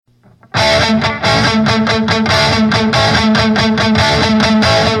Hello,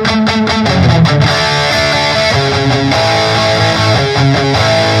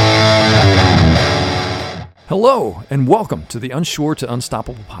 and welcome to the Unsure to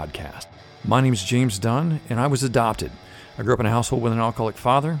Unstoppable podcast. My name is James Dunn, and I was adopted. I grew up in a household with an alcoholic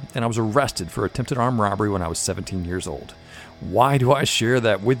father, and I was arrested for attempted armed robbery when I was 17 years old. Why do I share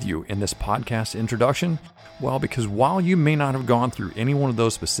that with you in this podcast introduction? Well, because while you may not have gone through any one of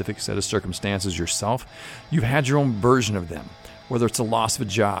those specific set of circumstances yourself, you've had your own version of them, whether it's a loss of a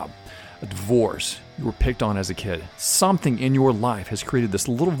job, a divorce, you were picked on as a kid. Something in your life has created this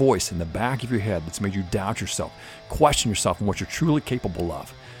little voice in the back of your head that's made you doubt yourself, question yourself and what you're truly capable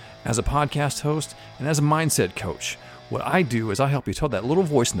of. As a podcast host and as a mindset coach, what I do is I help you tell that little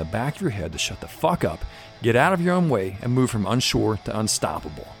voice in the back of your head to shut the fuck up, get out of your own way, and move from unsure to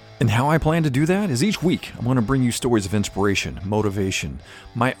unstoppable. And how I plan to do that is each week I'm going to bring you stories of inspiration, motivation,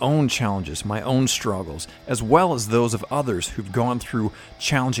 my own challenges, my own struggles, as well as those of others who've gone through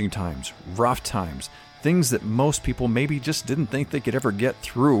challenging times, rough times, things that most people maybe just didn't think they could ever get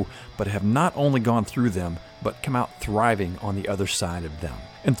through, but have not only gone through them, but come out thriving on the other side of them.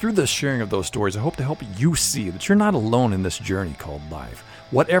 And through the sharing of those stories, I hope to help you see that you're not alone in this journey called life.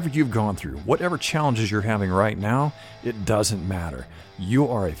 Whatever you've gone through, whatever challenges you're having right now, it doesn't matter. You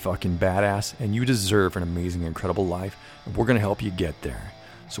are a fucking badass and you deserve an amazing, incredible life, and we're going to help you get there.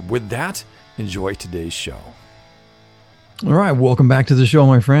 So with that, enjoy today's show. All right, welcome back to the show,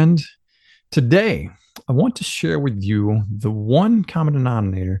 my friend. Today, I want to share with you the one common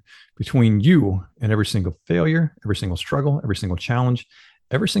denominator between you and every single failure, every single struggle, every single challenge,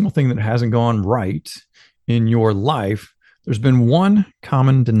 every single thing that hasn't gone right in your life. There's been one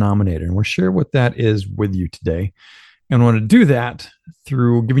common denominator, and we'll share what that is with you today. And I want to do that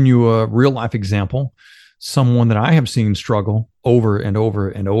through giving you a real life example, someone that I have seen struggle over and over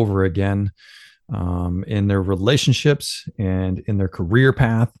and over again in their relationships and in their career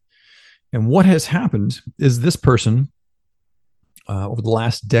path. And what has happened is this person over the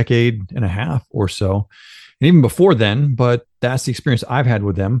last decade and a half or so, and even before then, but that's the experience I've had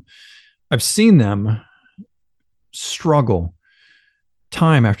with them. I've seen them struggle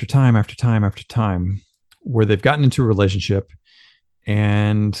time after time after time after time, where they've gotten into a relationship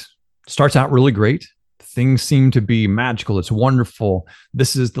and starts out really great. Things seem to be magical. It's wonderful.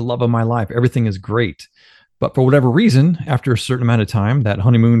 This is the love of my life. Everything is great. But for whatever reason, after a certain amount of time, that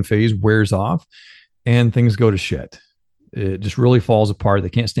honeymoon phase wears off and things go to shit. It just really falls apart. They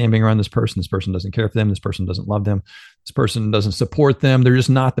can't stand being around this person. This person doesn't care for them. This person doesn't love them. This person doesn't support them. They're just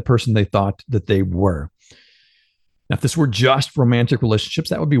not the person they thought that they were. Now, if this were just romantic relationships,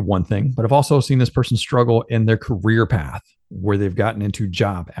 that would be one thing. But I've also seen this person struggle in their career path, where they've gotten into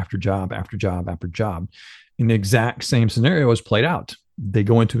job after job after job after job. And the exact same scenario is played out. They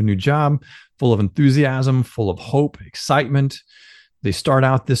go into a new job full of enthusiasm, full of hope, excitement. They start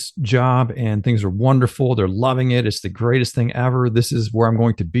out this job and things are wonderful. They're loving it. It's the greatest thing ever. This is where I'm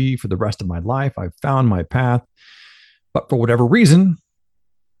going to be for the rest of my life. I've found my path. But for whatever reason,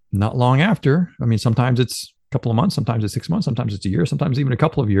 not long after, sometimes it's couple of months, sometimes it's 6 months, sometimes it's a year, sometimes even a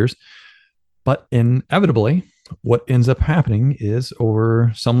couple of years. But inevitably, what ends up happening is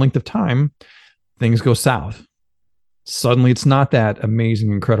over some length of time, things go south. Suddenly, it's not that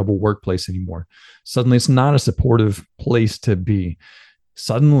amazing, incredible workplace anymore. Suddenly, it's not a supportive place to be.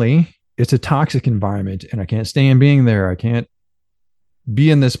 Suddenly, it's a toxic environment and I can't stand being there. I can't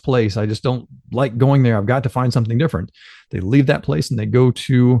be in this place. I just don't like going there. I've got to find something different. They leave that place and they go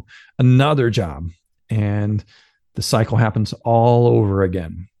to another job. And the cycle happens all over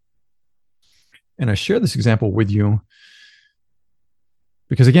again. And I share this example with you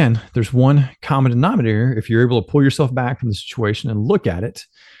because, again, there's one common denominator. If you're able to pull yourself back from the situation and look at it,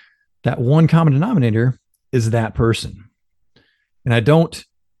 that one common denominator is that person. And I don't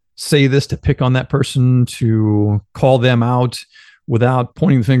say this to pick on that person, to call them out without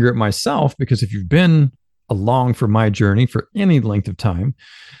pointing the finger at myself, because if you've been along for my journey for any length of time,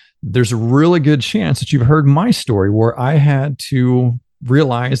 there's a really good chance that you've heard my story where I had to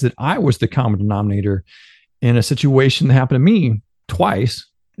realize that I was the common denominator in a situation that happened to me twice.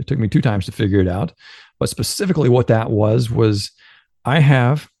 It took me 2 times to figure it out. But specifically what that was I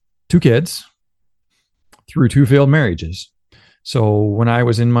have 2 kids through 2 failed marriages. So when I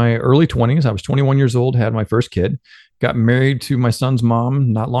was in my early 20s, I was 21 years old, had my first kid, got married to my son's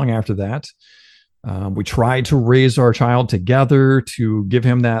mom not long after that. We tried to raise our child together to give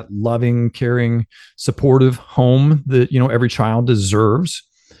him that loving, caring, supportive home that, every child deserves.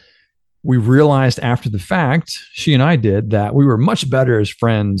 We realized after the fact, she and I did, that we were much better as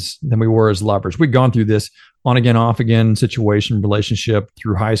friends than we were as lovers. We'd gone through this on again, off again situation, relationship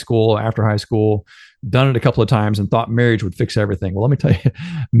through high school, after high school, done it a couple of times and thought marriage would fix everything. Well, let me tell you,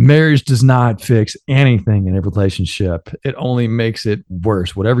 marriage does not fix anything in a relationship. It only makes it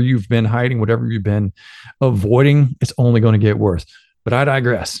worse. Whatever you've been hiding, whatever you've been avoiding, it's only going to get worse. But I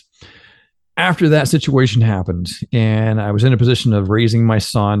digress. After that situation happened, and I was in a position of raising my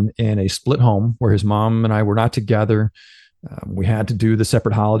son in a split home where his mom and I were not together. We had to do the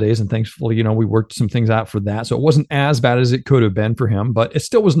separate holidays, and thankfully, we worked some things out for that. So it wasn't as bad as it could have been for him, but it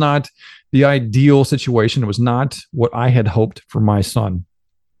still was not the ideal situation. It was not what I had hoped for my son.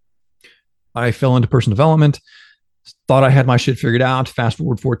 I fell into personal development, thought I had my shit figured out. Fast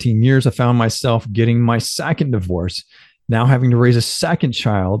forward 14 years, I found myself getting my second divorce, now having to raise a second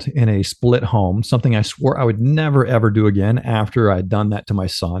child in a split home, something I swore I would never, ever do again after I'd done that to my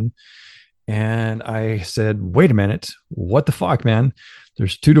son. And I said, wait a minute, what the fuck, man?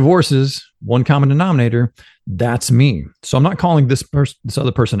 There's 2 divorces, one common denominator. That's me. So I'm not calling this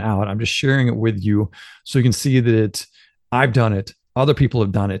other person out. I'm just sharing it with you so you can see that I've done it, other people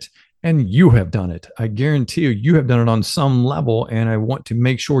have done it, and you have done it. I guarantee you have done it on some level, and I want to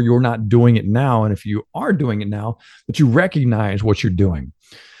make sure you're not doing it now. And if you are doing it now, that you recognize what you're doing.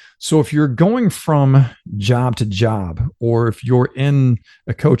 So if you're going from job to job, or if you're in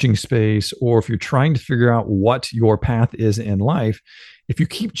a coaching space, or if you're trying to figure out what your path is in life, if you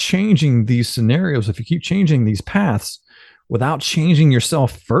keep changing these scenarios, if you keep changing these paths without changing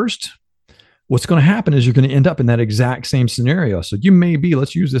yourself first, what's going to happen is you're going to end up in that exact same scenario. So you may be,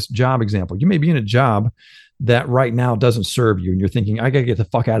 let's use this job example. You may be in a job that right now doesn't serve you, and you're thinking, I got to get the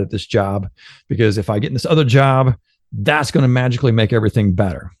fuck out of this job, because if I get in this other job, that's going to magically make everything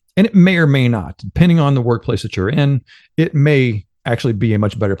better. And it may or may not, depending on the workplace that you're in. It may actually be a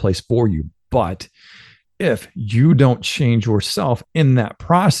much better place for you. But if you don't change yourself in that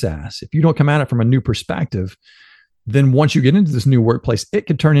process, if you don't come at it from a new perspective, then once you get into this new workplace, it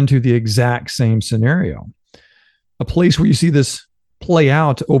could turn into the exact same scenario. A place where you see this play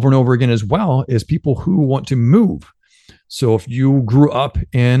out over and over again as well is people who want to move. So if you grew up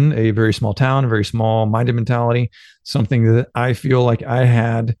in a very small town, a very small-minded mentality, something that I feel like I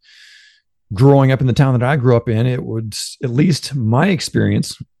had growing up in the town that I grew up in, it would, at least my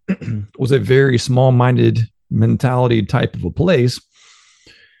experience, was a very small-minded mentality type of a place.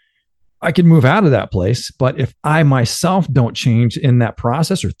 I could move out of that place, but if I myself don't change in that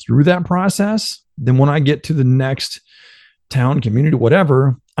process or through that process, then when I get to the next town, community,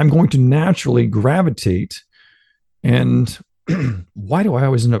 whatever, I'm going to naturally gravitate. And why do I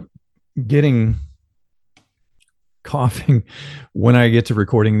always end up getting coughing when I get to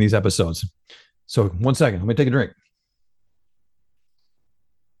recording these episodes? So 1 second, let me take a drink.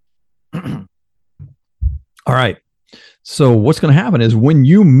 All right. So what's going to happen is when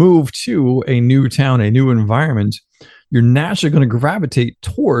you move to a new town, a new environment, you're naturally going to gravitate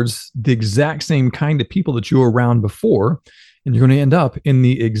towards the exact same kind of people that you were around before. And you're going to end up in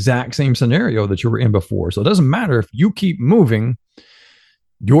the exact same scenario that you were in before. So it doesn't matter if you keep moving,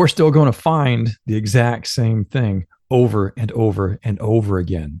 you're still going to find the exact same thing over and over and over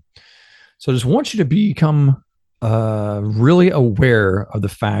again. So I just want you to become really aware of the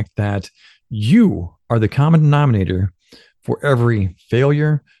fact that you are the common denominator for every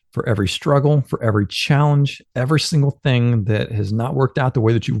failure, for every struggle, for every challenge, every single thing that has not worked out the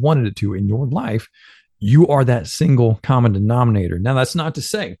way that you wanted it to in your life. You are that single common denominator. Now, that's not to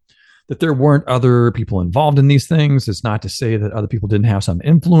say that there weren't other people involved in these things. It's not to say that other people didn't have some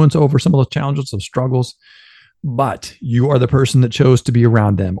influence over some of those challenges, those struggles, but you are the person that chose to be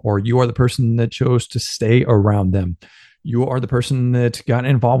around them, or you are the person that chose to stay around them. You are the person that got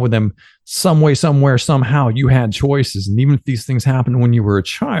involved with them some way, somewhere, somehow. You had choices. And even if these things happened when you were a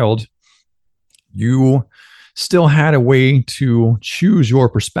child, you still had a way to choose your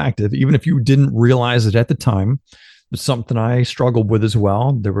perspective, even if you didn't realize it at the time. It's something I struggled with as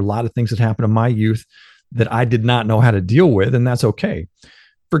well. There were a lot of things that happened in my youth that I did not know how to deal with, and that's okay.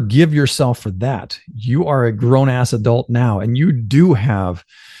 Forgive yourself for that. You are a grown-ass adult now, and you do have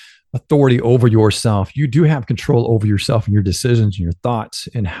authority over yourself. You do have control over yourself and your decisions and your thoughts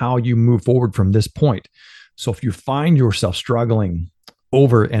and how you move forward from this point. So if you find yourself struggling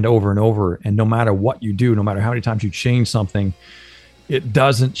over and over and over, and no matter what you do, no matter how many times you change something, it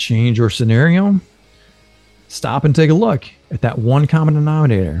doesn't change your scenario, stop and take a look at that one common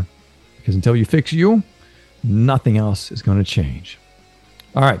denominator, because until you fix you, nothing else is going to change.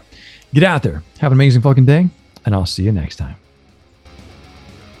 All right, get out there, have an amazing fucking day, and I'll see you next time.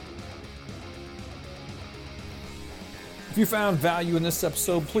 If you found value in this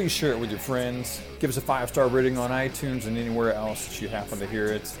episode, please share it with your friends. Give us a 5-star rating on iTunes and anywhere else that you happen to hear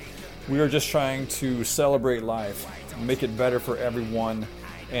it. We are just trying to celebrate life, make it better for everyone,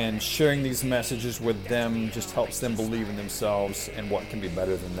 and sharing these messages with them just helps them believe in themselves and what can be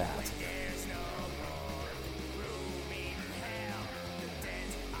better than that.